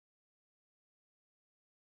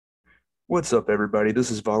What's up, everybody? This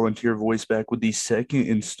is Volunteer Voice back with the second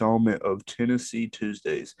installment of Tennessee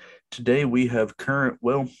Tuesdays. Today we have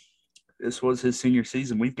this was his senior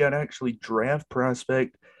season. We've got actually draft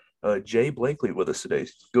prospect Jay Blakely with us today.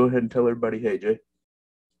 Go ahead and tell everybody, hey, Jay.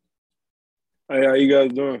 Hey, how you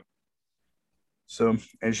guys doing? So,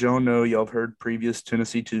 as y'all know, y'all have heard previous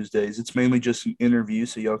Tennessee Tuesdays. It's mainly just an interview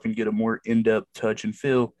so y'all can get a more in-depth touch and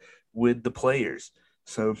feel with the players.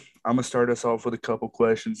 So, I'm gonna start us off with a couple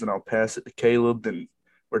questions, and I'll pass it to Caleb, then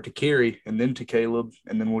or to Kerry, and then to Caleb,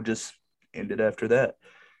 and then we'll just end it after that.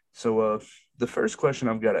 So, the first question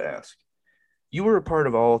I've got to ask: You were a part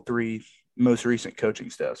of all three most recent coaching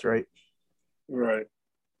staffs, right? Right.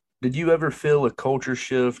 Did you ever feel a culture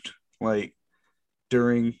shift, like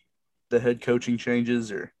during the head coaching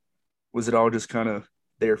changes, or was it all just kind of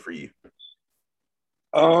there for you?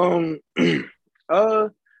 Um, uh,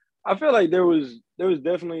 I feel like there was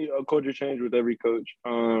definitely a culture change with every coach.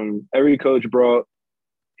 Every coach brought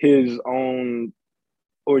his own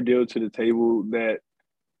ordeal to the table that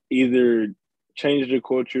either changed the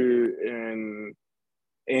culture and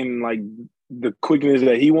in like the quickness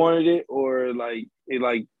that he wanted it, or like it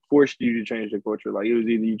like forced you to change the culture. Like it was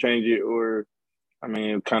either you change it or I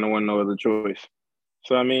mean, it kind of wasn't no other choice.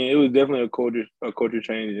 So I mean, it was definitely a culture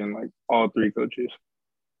change in like all three coaches.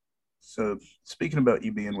 So, speaking about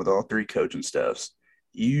you being with all three coaching staffs,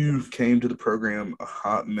 you came to the program a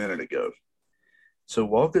hot minute ago. So,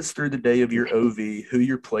 walk us through the day of your OV, who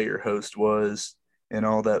your player host was, and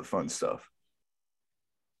all that fun stuff.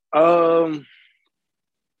 Um,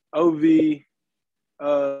 OV.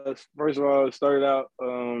 First of all, it started out.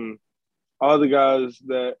 All the guys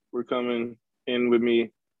that were coming in with me,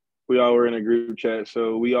 we all were in a group chat,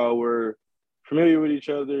 so we all were familiar with each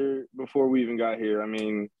other before we even got here. I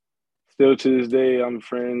mean, still to this day, I'm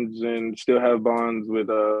friends and still have bonds with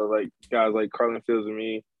like guys like Carlin Fields and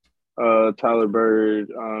me, Tyler Bird,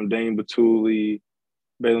 Dane Batuli,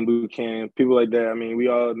 Balen Buchanan, people like that. I mean, we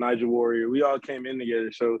all Nigel Warrior, we all came in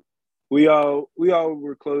together, so we all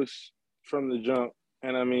were close from the jump.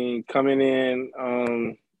 And I mean, coming in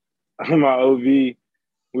on my OV, we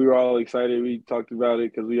were all excited. We talked about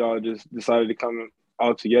it because we all just decided to come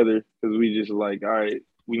all together because we just like, all right,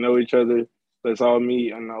 we know each other. Let's all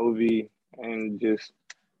meet on the OV and just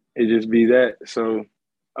be that. So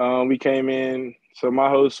we came in. So my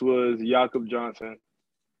host was Jakob Johnson,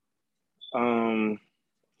 um,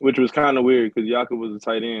 which was kind of weird because Jakob was a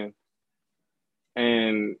tight end,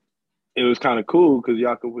 and it was kind of cool because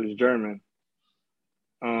Jakob was German.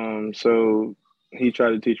 So he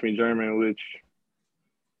tried to teach me German, which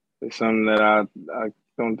is something that I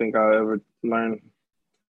don't think I'll ever learn.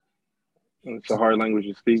 It's a hard language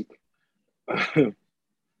to speak.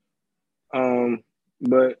 um,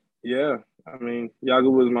 but yeah, I mean,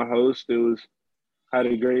 Jakob was my host. It was had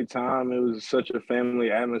a great time. It was such a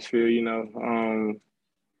family atmosphere, you know.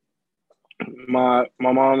 My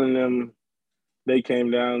mom and them they came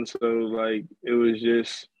down, so like it was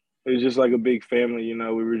just like a big family, you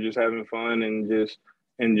know. We were just having fun and just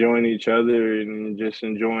enjoying each other and just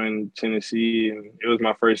enjoying Tennessee. And it was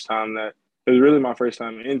really my first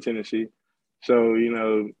time in Tennessee. So, you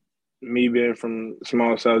know, me being from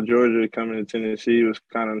small South Georgia coming to Tennessee was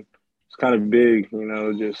kind of big, you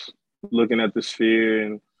know, just looking at the sphere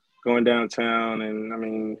and going downtown and I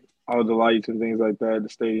mean all the lights and things like that, the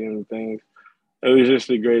stadium and things. It was just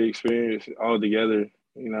a great experience altogether,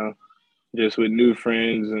 you know, just with new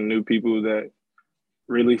friends and new people that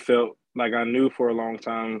really felt like I knew for a long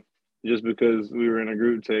time just because we were in a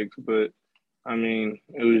group text. But I mean,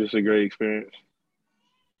 it was just a great experience.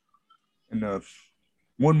 And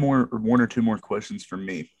one or two more questions from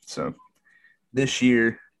me. So, this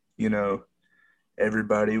year, you know,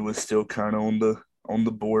 everybody was still kind of on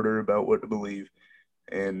the border about what to believe.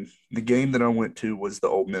 And the game that I went to was the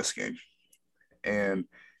Ole Miss game. And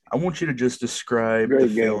I want you to just describe the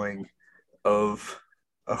Great game. feeling of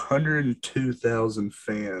 102,000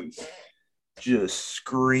 fans just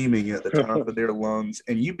screaming at the top of their lungs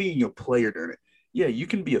and you being a player during it. Yeah, you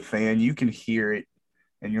can be a fan, you can hear it,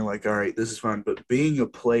 and you're like, all right, this is fine. But being a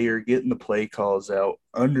player, getting the play calls out,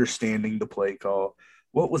 understanding the play call,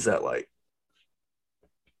 what was that like?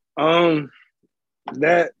 um,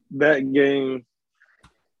 that game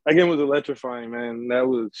was electrifying, man. That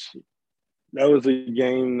was a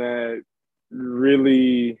game that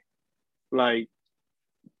really like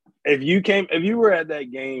if you were at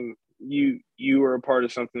that game, you were a part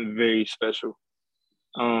of something very special.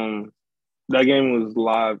 Um, that game was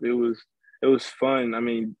live. It was fun. I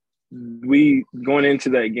mean, we going into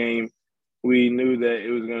that game, we knew that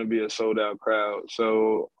it was going to be a sold out crowd.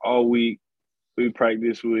 So all week we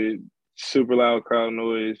practiced with super loud crowd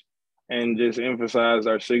noise, and just emphasized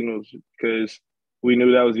our signals because we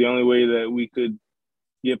knew that was the only way that we could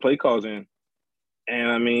get play calls in.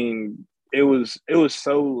 And I mean, it was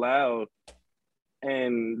so loud,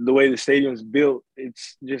 and the way the stadium's built,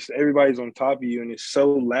 it's just everybody's on top of you, and it's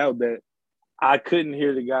so loud that I couldn't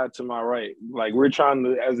hear the guy to my right. Like we're trying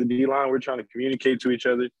to, as a D line, we're trying to communicate to each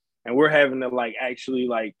other, and we're having to like actually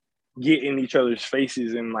like get in each other's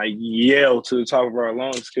faces and like yell to the top of our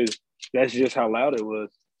lungs because that's just how loud it was.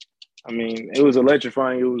 I mean, it was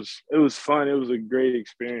electrifying. It was fun. It was a great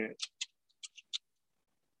experience.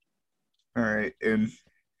 All right, and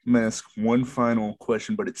I'm gonna ask one final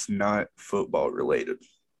question, but it's not football related.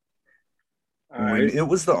 All When right. it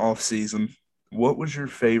was the off season, what was your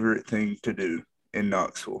favorite thing to do in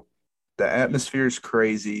Knoxville? The atmosphere is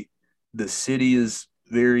crazy. The city is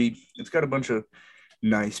it's got a bunch of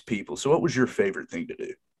nice people. So what was your favorite thing to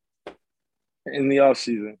do? In the off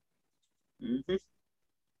season. Mm-hmm.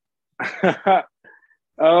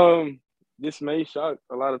 This may shock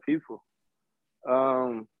a lot of people.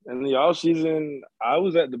 In the off season, I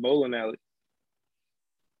was at the bowling alley.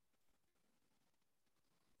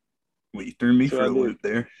 Well, you threw me That's what for I a did. loop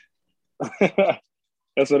there.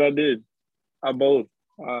 That's what I did. I bowled.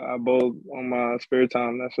 I bowled on my spare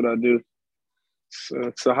time. That's what I do. So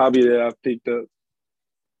it's a hobby that I picked up.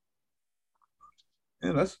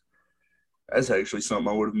 Yeah, that's actually something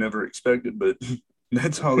I would have never expected, but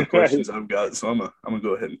that's all the questions I've got. So I'm gonna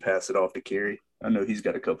go ahead and pass it off to Kerry. I know he's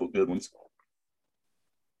got a couple good ones.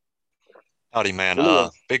 Howdy, man. Julio.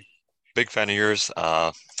 Big fan of yours.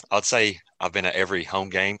 I'd say I've been at every home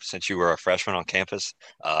game since you were a freshman on campus.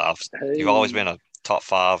 You've always Hey. been a top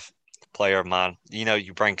 5 player of mine. You know,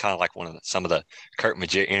 you bring kind of like some of the Kurt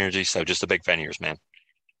Magid energy. So just a big fan of yours, man.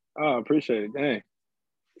 Oh, appreciate it. Dang.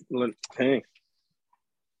 Look, dang.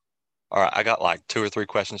 All right, I got like 2 or 3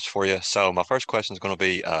 questions for you. So my first question is going to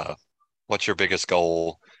be, what's your biggest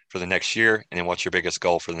goal for the next year, and then what's your biggest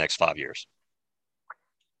goal for the next 5 years?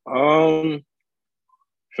 Um,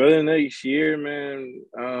 for the next year, man,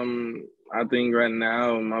 I think right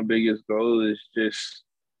now my biggest goal is just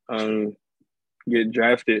get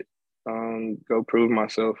drafted, go prove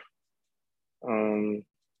myself. Um,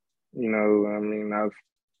 I mean,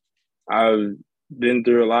 I've been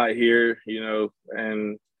through a lot here,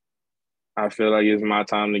 and I feel like it's my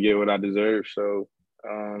time to get what I deserve. So,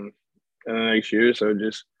 in the next year, so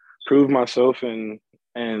just prove myself and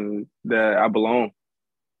that I belong.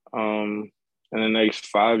 Um, in the next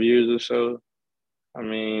 5 years or so, I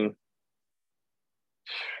mean,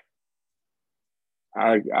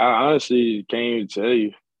 I honestly can't even tell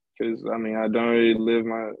you because I mean I don't really live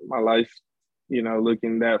my life,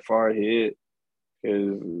 looking that far ahead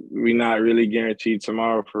because we're not really guaranteed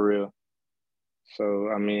tomorrow for real. So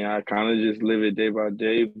I mean I kind of just live it day by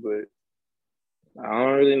day, but I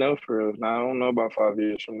don't really know for real. I don't know about 5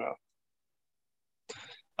 years from now.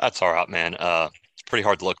 That's all right, man. It's pretty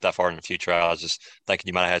hard to look that far in the future. I was just thinking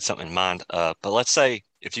you might have had something in mind. But let's say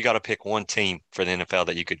if you got to pick one team for the NFL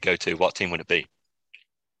that you could go to, what team would it be?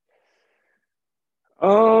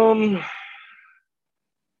 Um,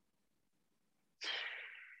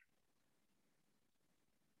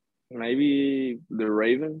 Maybe the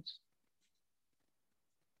Ravens.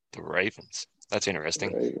 The Ravens. That's The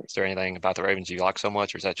interesting. Ravens. Is there anything about the Ravens you like so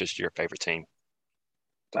much, or is that just your favorite team?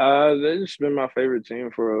 They just been my favorite team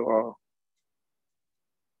for a while.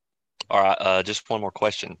 All right, just one more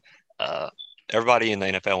question. Uh, Everybody in the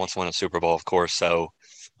NFL wants to win a Super Bowl, of course. So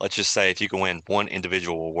let's just say if you could win one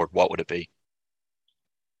individual award, what would it be?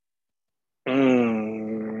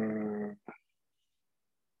 Mm.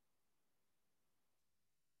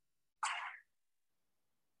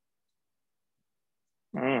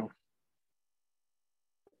 Mm.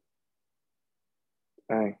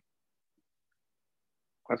 Dang,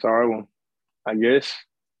 that's a hard one. I guess.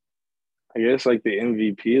 I guess like the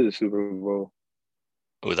MVP of the Super Bowl.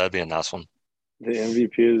 Oh, that'd be a nice one. The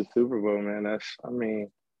MVP of the Super Bowl, man. That's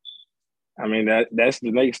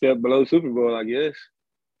the next step below Super Bowl, I guess.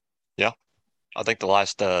 Yeah, I think the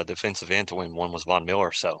last defensive end to win one was Von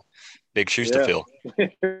Miller. So big shoes to Yeah. fill.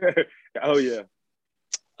 Oh yeah,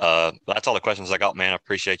 That's all the questions I got, man. I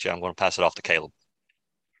appreciate you. I'm going to pass it off to Caleb.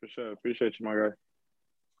 for sure. Appreciate you, my guy.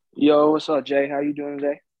 Yo, what's up, Jay? How you doing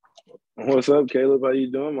today? What's up, Caleb? How you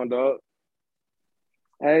doing, my dog?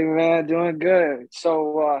 Hey, man, doing good.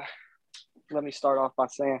 So, let me start off by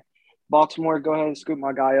saying, Baltimore, go ahead and scoop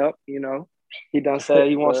my guy up. He done said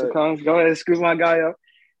he wants to come. Go ahead and scoop my guy up.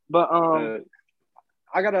 But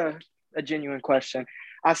I got a genuine question.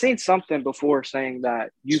 I seen something before saying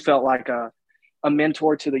that you felt like a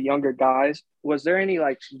mentor to the younger guys. Was there any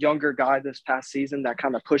like younger guy this past season that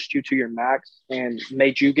kind of pushed you to your max and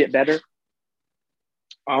made you get better?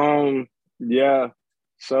 Yeah.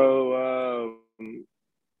 So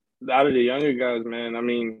out of the younger guys, man, I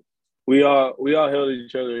mean, we all held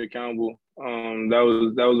each other accountable.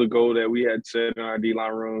 That was a goal that we had set in our D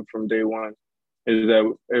line room from day one. Is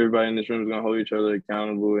that everybody in this room is gonna hold each other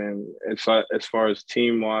accountable, and as far as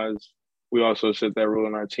team wise, we also set that rule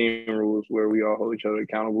in our team rules where we all hold each other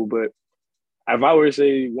accountable. But if I were to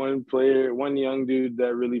say one player, one young dude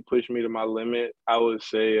that really pushed me to my limit, I would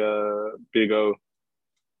say Big O.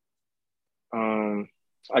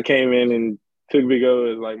 I came in and took Big O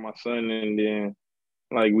as like my son, and then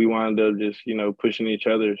like we wound up just pushing each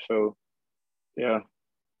other. So yeah.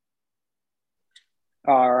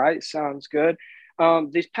 All right, sounds good.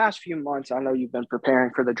 These past few months, I know you've been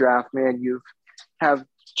preparing for the draft, man. You have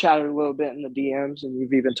chatted a little bit in the DMs, and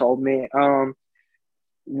you've even told me.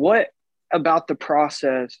 What about the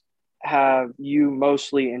process have you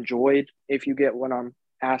mostly enjoyed, if you get what I'm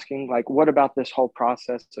asking? Like, what about this whole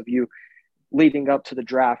process of you leading up to the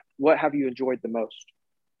draft? What have you enjoyed the most?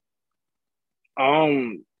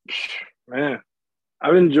 Um, Man,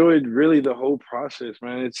 I've enjoyed really the whole process,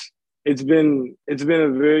 man. It's been a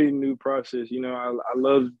very new process. I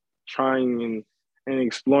love trying and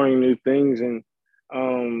exploring new things, and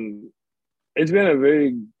um, it's been a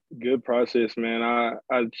very good process, man.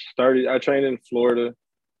 I trained in Florida,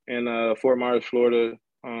 in Fort Myers, Florida,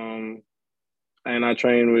 and I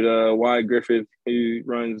trained with Wyatt Griffith. He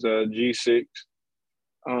runs G6.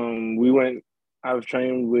 We went. I've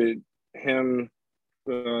trained with him.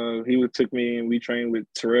 He took me and we trained with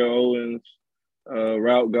Terrell Owens,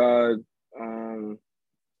 Route God.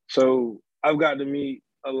 So I've got to meet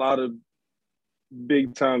a lot of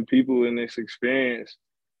big time people in this experience,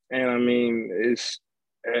 and I mean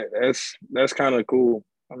that's kind of cool.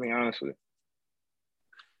 I mean, honestly.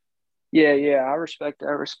 Yeah, I respect it.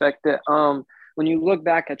 I respect it. When you look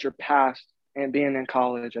back at your past and being in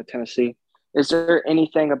college at Tennessee, is there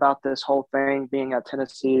anything about this whole thing being at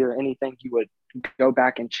Tennessee or anything you would go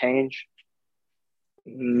back and change?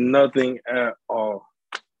 Nothing at all.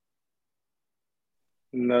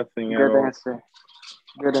 Nothing at Good all. answer.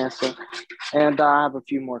 Good answer. And I have a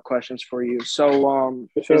few more questions for you. So,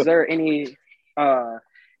 For is sure. there anything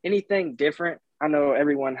different? I know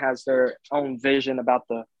everyone has their own vision about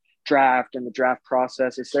the draft and the draft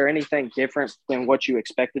process. Is there anything different than what you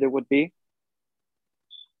expected it would be?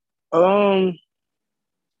 Um,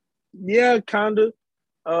 yeah, kind of.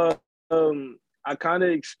 Uh, I kind of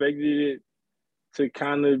expected it to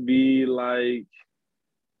kind of be like,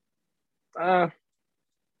 uh,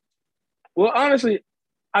 well, honestly,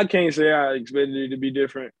 I can't say I expected it to be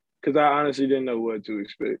different because I honestly didn't know what to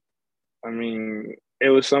expect. I mean, it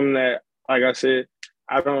was something that, like I said,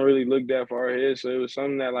 I don't really look that far ahead, so it was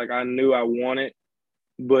something that like I knew I wanted,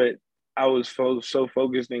 but I was so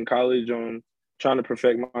focused in college on trying to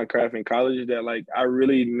perfect my craft in college that like I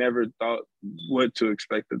really never thought what to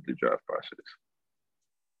expect of the draft process.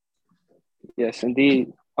 Yes,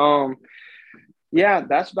 indeed. Yeah,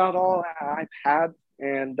 that's about all I've had,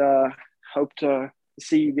 and hope to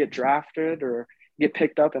see you get drafted or get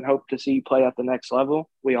picked up, and hope to see you play at the next level.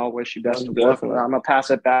 We all wish you best Most of luck. I'm definitely. gonna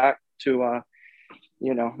pass it back to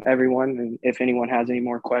everyone, and if anyone has any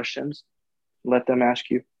more questions, let them ask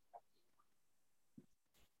you.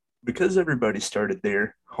 Because everybody started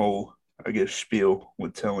their whole, I guess, spiel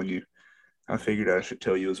with telling you, I figured I should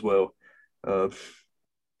tell you as well. Uh,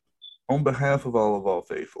 on behalf of all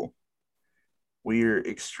faithful, we are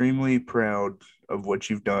extremely proud of what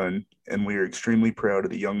you've done, and we are extremely proud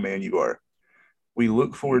of the young man you are. We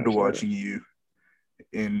look forward to Yes, sir. watching you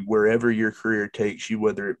in wherever your career takes you,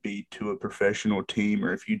 whether it be to a professional team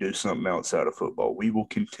or if you do something outside of football. We will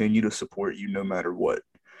continue to support you no matter what.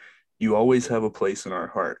 You always have a place in our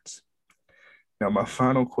hearts. Now, my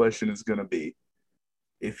final question is going to be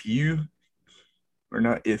if you, or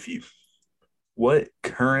not if you, what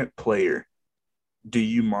current player do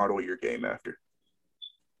you model your game after?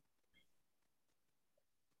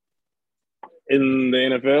 In the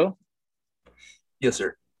NFL, Yes,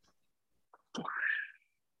 sir.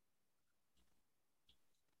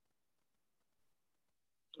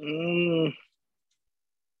 mm,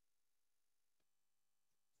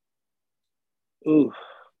 ooh,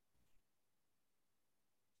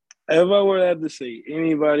 if I were to have to say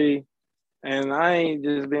anybody, and I ain't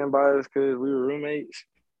just being biased because we were roommates,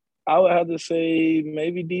 I would have to say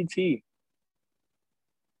maybe DT.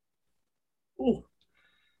 Ooh,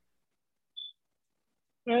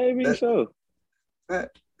 Maybe that, so.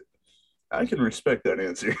 that I can respect that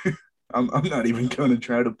answer. I'm not even going to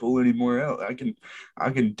try to pull any more out. I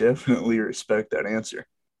can definitely respect that answer.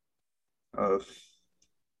 Uh,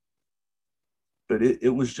 but it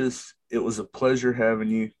was a pleasure having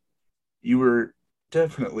you. You were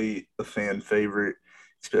definitely a fan favorite,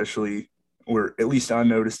 especially, or at least I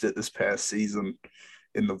noticed it this past season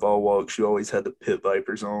in the Vol Walks. You always had the Pit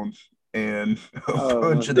Vipers on, and a Oh,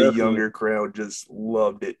 bunch most of the definitely. younger crowd just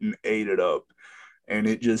loved it and ate it up. And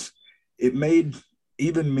it made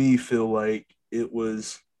even me feel like it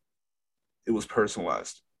was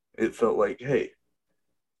personalized. It felt like, hey,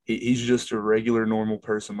 he's just a regular normal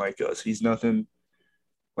person like us. He's nothing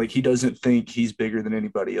like he doesn't think he's bigger than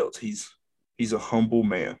anybody else. He's a humble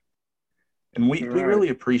man, and All we right. really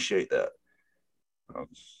appreciate that. Um,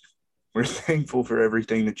 we're thankful for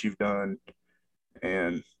everything that you've done,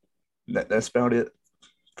 and that's about it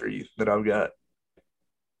for you that I've got.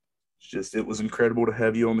 It's just it was incredible to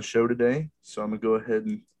have you on the show today. So I'm gonna go ahead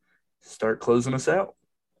and start closing us out.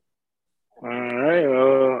 All right.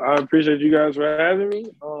 I appreciate you guys for having me.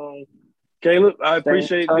 Caleb, I Stay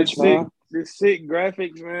in appreciate touch, man. this sick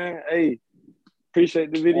graphics, man. Hey,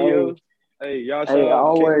 appreciate the Hey, videos. Hey, y'all shout hey, out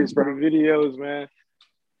to Caleb always, for the bro. videos, man.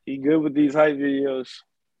 He good with these hype videos.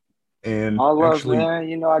 And All love, actually, man.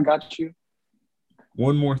 You know I got you.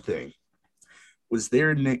 one more thing: was there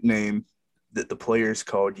a nickname that the players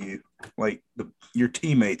called you, like your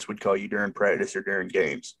teammates would call you during practice or during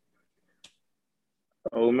games?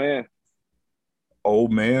 Oh man,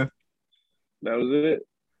 Old man. that was it.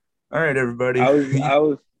 All right, everybody. I was I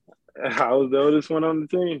was I was the oldest one on the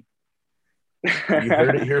team. You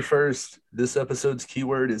heard it here first. This episode's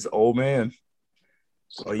keyword is old man.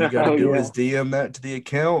 All you got to Oh do yeah. is DM that to the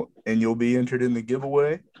account and you'll be entered in the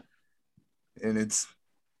giveaway. And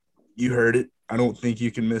you heard it. I don't think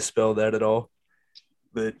you can misspell that at all.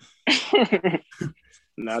 But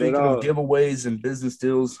Not at speaking of all. giveaways and business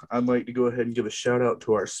deals, I'd like to go ahead and give a shout out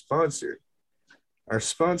to our sponsor. Our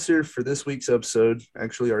sponsor for this week's episode,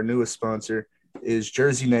 actually our newest sponsor, is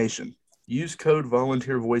Jersey Nation. Use code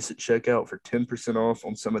Volunteer Voice at checkout for 10% off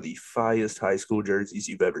on some of the finest high school jerseys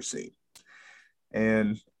you've ever seen.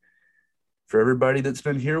 And for everybody that's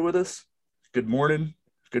been here with us, good morning,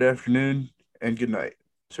 good afternoon, and good night.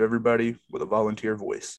 So everybody with a volunteer voice.